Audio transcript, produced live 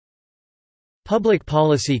Public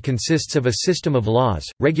policy consists of a system of laws,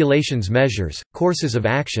 regulations, measures, courses of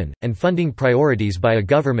action, and funding priorities by a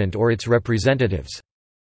government or its representatives.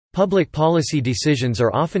 Public policy decisions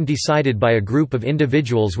are often decided by a group of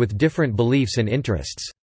individuals with different beliefs and interests.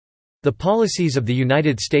 The policies of the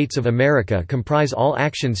United States of America comprise all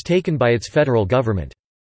actions taken by its federal government.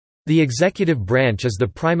 The executive branch is the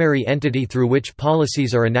primary entity through which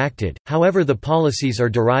policies are enacted, however the policies are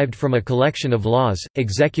derived from a collection of laws,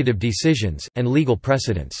 executive decisions, and legal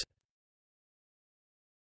precedents.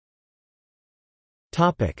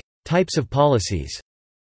 Types of policies.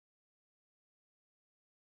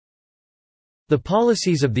 The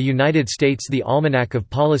policies of the United States. The Almanac of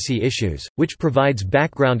Policy Issues, which provides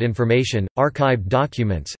background information, archived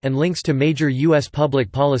documents, and links to major U.S.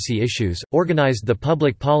 public policy issues, organized the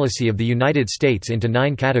public policy of the United States into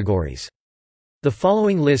 9 categories. The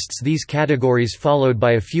following lists these categories followed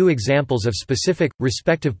by a few examples of specific,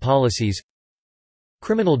 respective policies: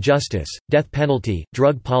 criminal justice, death penalty,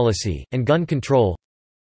 drug policy, and gun control;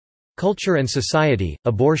 culture and society,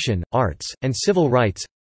 abortion, arts, and civil rights;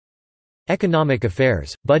 economic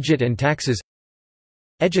affairs, budget and taxes;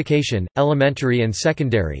 education, elementary and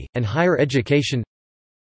secondary, and higher education;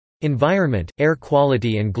 environment, air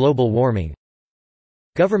quality and global warming;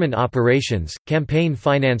 government operations, campaign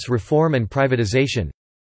finance reform and privatization;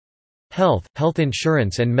 health, health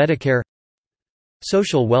insurance and Medicare;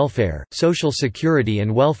 social welfare, social security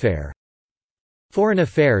and welfare; foreign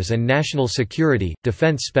affairs and national security,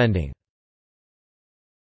 defense spending.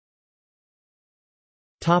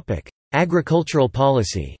 Agricultural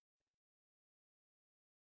policy.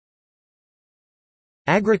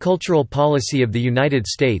 Agricultural policy of the United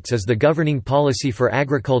States is the governing policy for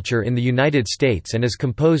agriculture in the United States and is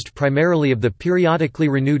composed primarily of the periodically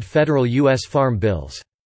renewed federal U.S. Farm Bills.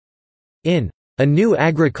 In A New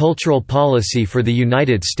Agricultural Policy for the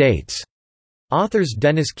United States, authors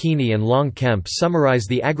Dennis Keeney and Long Kemp summarize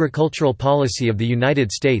the agricultural policy of the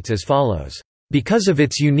United States as follows. Because of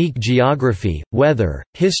its unique geography, weather,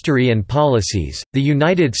 history and policies, the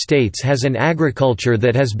United States has an agriculture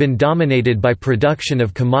that has been dominated by production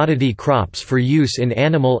of commodity crops for use in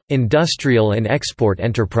animal, industrial and export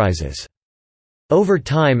enterprises. Over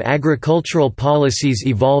time, agricultural policies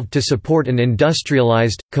evolved to support an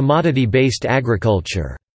industrialized, commodity-based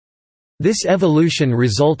agriculture. This evolution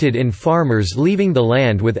resulted in farmers leaving the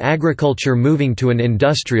land with agriculture moving to an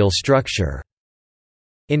industrial structure.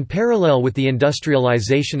 In parallel with the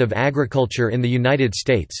industrialization of agriculture in the United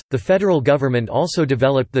States, the federal government also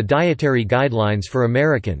developed the Dietary Guidelines for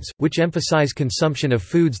Americans, which emphasize consumption of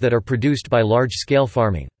foods that are produced by large-scale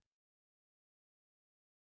farming.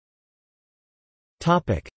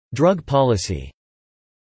 Drug policy.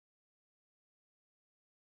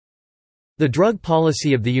 The drug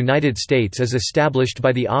policy of the United States is established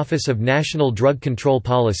by the Office of National Drug Control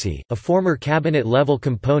Policy, a former cabinet-level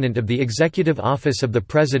component of the Executive Office of the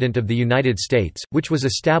President of the United States, which was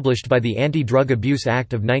established by the Anti-Drug Abuse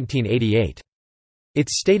Act of 1988.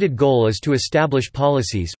 Its stated goal is to establish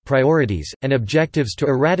policies, priorities, and objectives to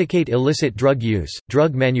eradicate illicit drug use,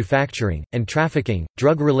 drug manufacturing, and trafficking,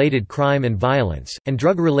 drug-related crime and violence, and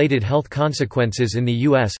drug-related health consequences in the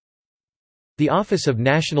U.S. The Office of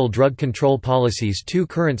National Drug Control Policy's 2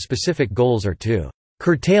 current specific goals are to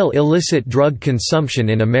curtail illicit drug consumption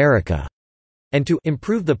in America and to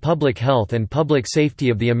improve the public health and public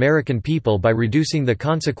safety of the American people by reducing the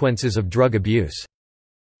consequences of drug abuse.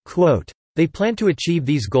 Quote, they plan to achieve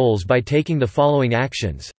these goals by taking the following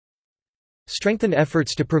actions: strengthen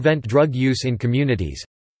efforts to prevent drug use in communities,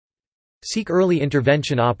 seek early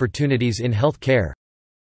intervention opportunities in health care,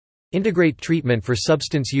 integrate treatment for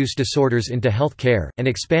substance use disorders into health care, and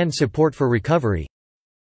expand support for recovery.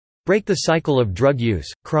 Break the cycle of drug use,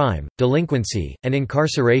 crime, delinquency, and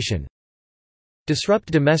incarceration. Disrupt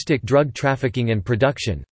domestic drug trafficking and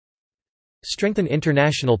production. Strengthen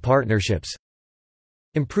international partnerships.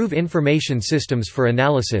 Improve information systems for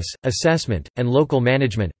analysis, assessment, and local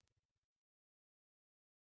management.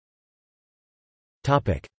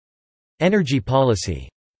 Energy policy.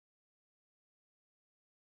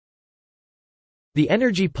 The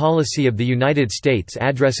energy policy of the United States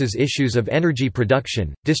addresses issues of energy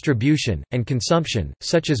production, distribution, and consumption,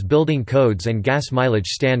 such as building codes and gas mileage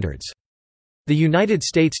standards. The United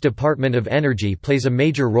States Department of Energy plays a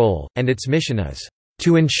major role, and its mission is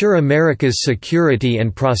to ensure America's security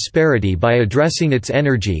and prosperity by addressing its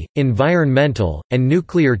energy, environmental, and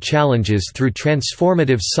nuclear challenges through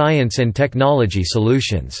transformative science and technology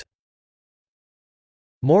solutions.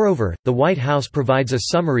 Moreover, the White House provides a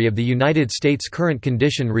summary of the United States' current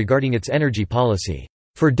condition regarding its energy policy.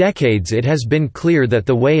 For decades it has been clear that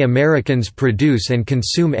the way Americans produce and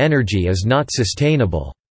consume energy is not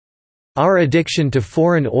sustainable. Our addiction to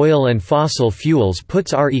foreign oil and fossil fuels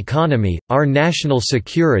puts our economy, our national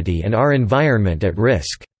security and our environment at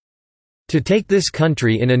risk. To take this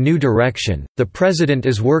country in a new direction, the President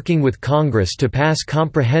is working with Congress to pass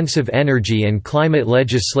comprehensive energy and climate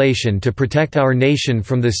legislation to protect our nation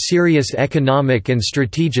from the serious economic and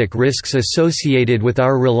strategic risks associated with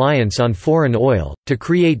our reliance on foreign oil, to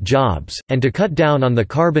create jobs, and to cut down on the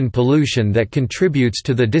carbon pollution that contributes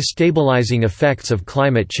to the destabilizing effects of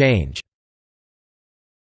climate change.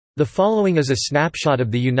 The following is a snapshot of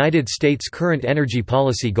the United States' current energy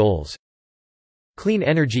policy goals. Clean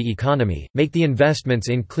energy economy – make the investments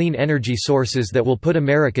in clean energy sources that will put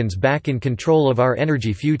Americans back in control of our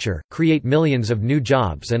energy future, create millions of new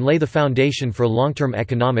jobs and lay the foundation for long-term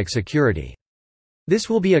economic security. This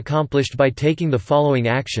will be accomplished by taking the following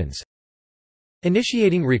actions: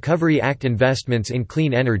 initiating Recovery Act investments in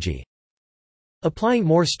clean energy, applying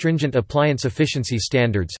more stringent appliance efficiency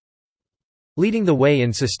standards, leading the way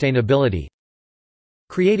in sustainability,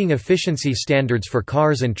 creating efficiency standards for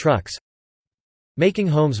cars and trucks, making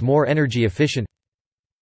homes more energy efficient.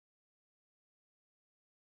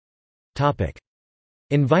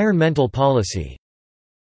 Environmental policy.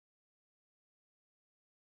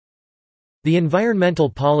 The environmental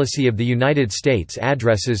policy of the United States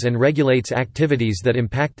addresses and regulates activities that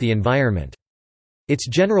impact the environment. Its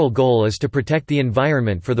general goal is to protect the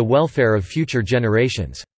environment for the welfare of future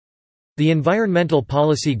generations. The environmental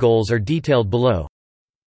policy goals are detailed below.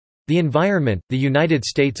 The environment. The United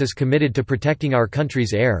States is committed to protecting our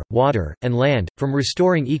country's air, water, and land, from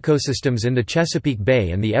restoring ecosystems in the Chesapeake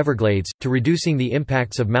Bay and the Everglades, to reducing the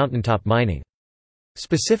impacts of mountaintop mining.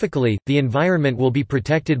 Specifically, the environment will be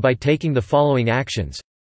protected by taking the following actions: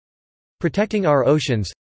 protecting our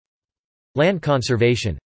oceans, land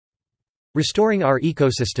conservation, restoring our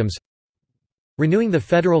ecosystems, renewing the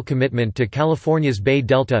federal commitment to California's Bay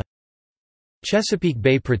Delta, Chesapeake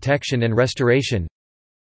Bay protection and restoration,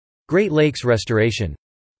 Great Lakes restoration,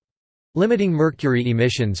 limiting mercury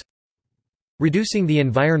emissions, reducing the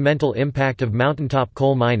environmental impact of mountaintop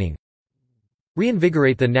coal mining,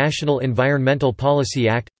 reinvigorate the National Environmental Policy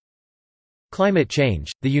Act. Climate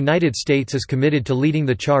change. The United States is committed to leading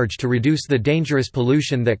the charge to reduce the dangerous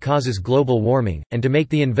pollution that causes global warming, and to make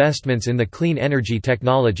the investments in the clean energy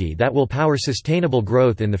technology that will power sustainable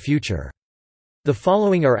growth in the future. The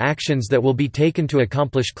following are actions that will be taken to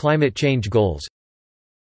accomplish climate change goals: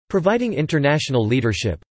 providing international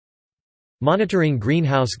leadership, monitoring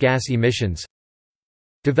greenhouse gas emissions,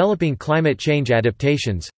 developing climate change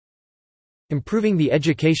adaptations, improving the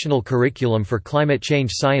educational curriculum for climate change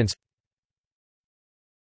science.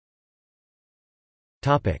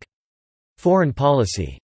 Foreign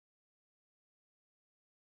policy.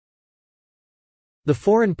 The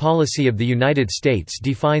foreign policy of the United States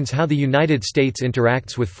defines how the United States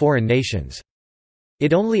interacts with foreign nations.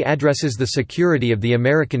 It only addresses the security of the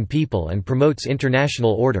American people and promotes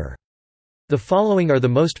international order. The following are the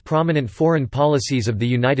most prominent foreign policies of the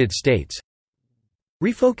United States: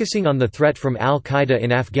 refocusing on the threat from al-Qaeda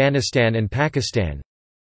in Afghanistan and Pakistan,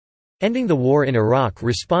 ending the war in Iraq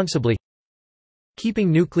responsibly,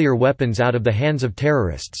 keeping nuclear weapons out of the hands of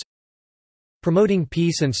terrorists, promoting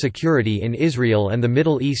peace and security in Israel and the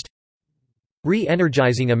Middle East,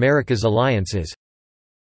 re-energizing America's alliances,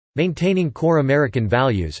 maintaining core American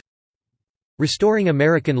values, restoring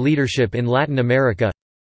American leadership in Latin America,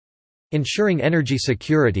 ensuring energy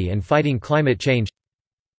security and fighting climate change.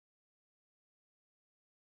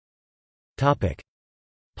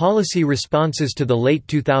 Policy responses to the late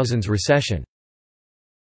 2000s recession.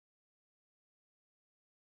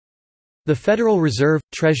 The Federal Reserve,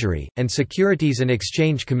 Treasury, and Securities and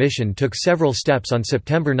Exchange Commission took several steps on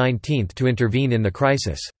September 19 to intervene in the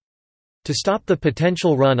crisis. To stop the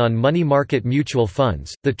potential run on money market mutual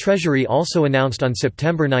funds, the Treasury also announced on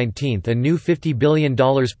September 19 a new $50 billion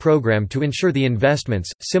program to ensure the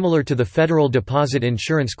investments, similar to the Federal Deposit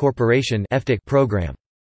Insurance Corporation program.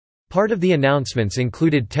 Part of the announcements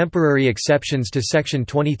included temporary exceptions to Section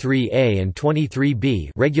 23A and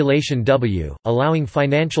 23B Regulation W, allowing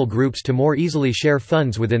financial groups to more easily share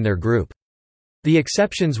funds within their group. The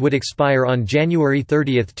exceptions would expire on January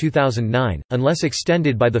 30, 2009, unless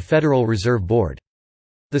extended by the Federal Reserve Board.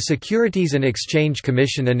 The Securities and Exchange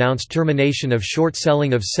Commission announced termination of short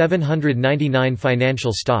selling of 799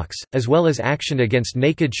 financial stocks, as well as action against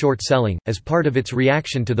naked short selling, as part of its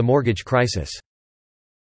reaction to the mortgage crisis.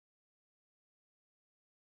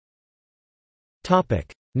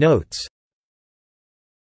 Notes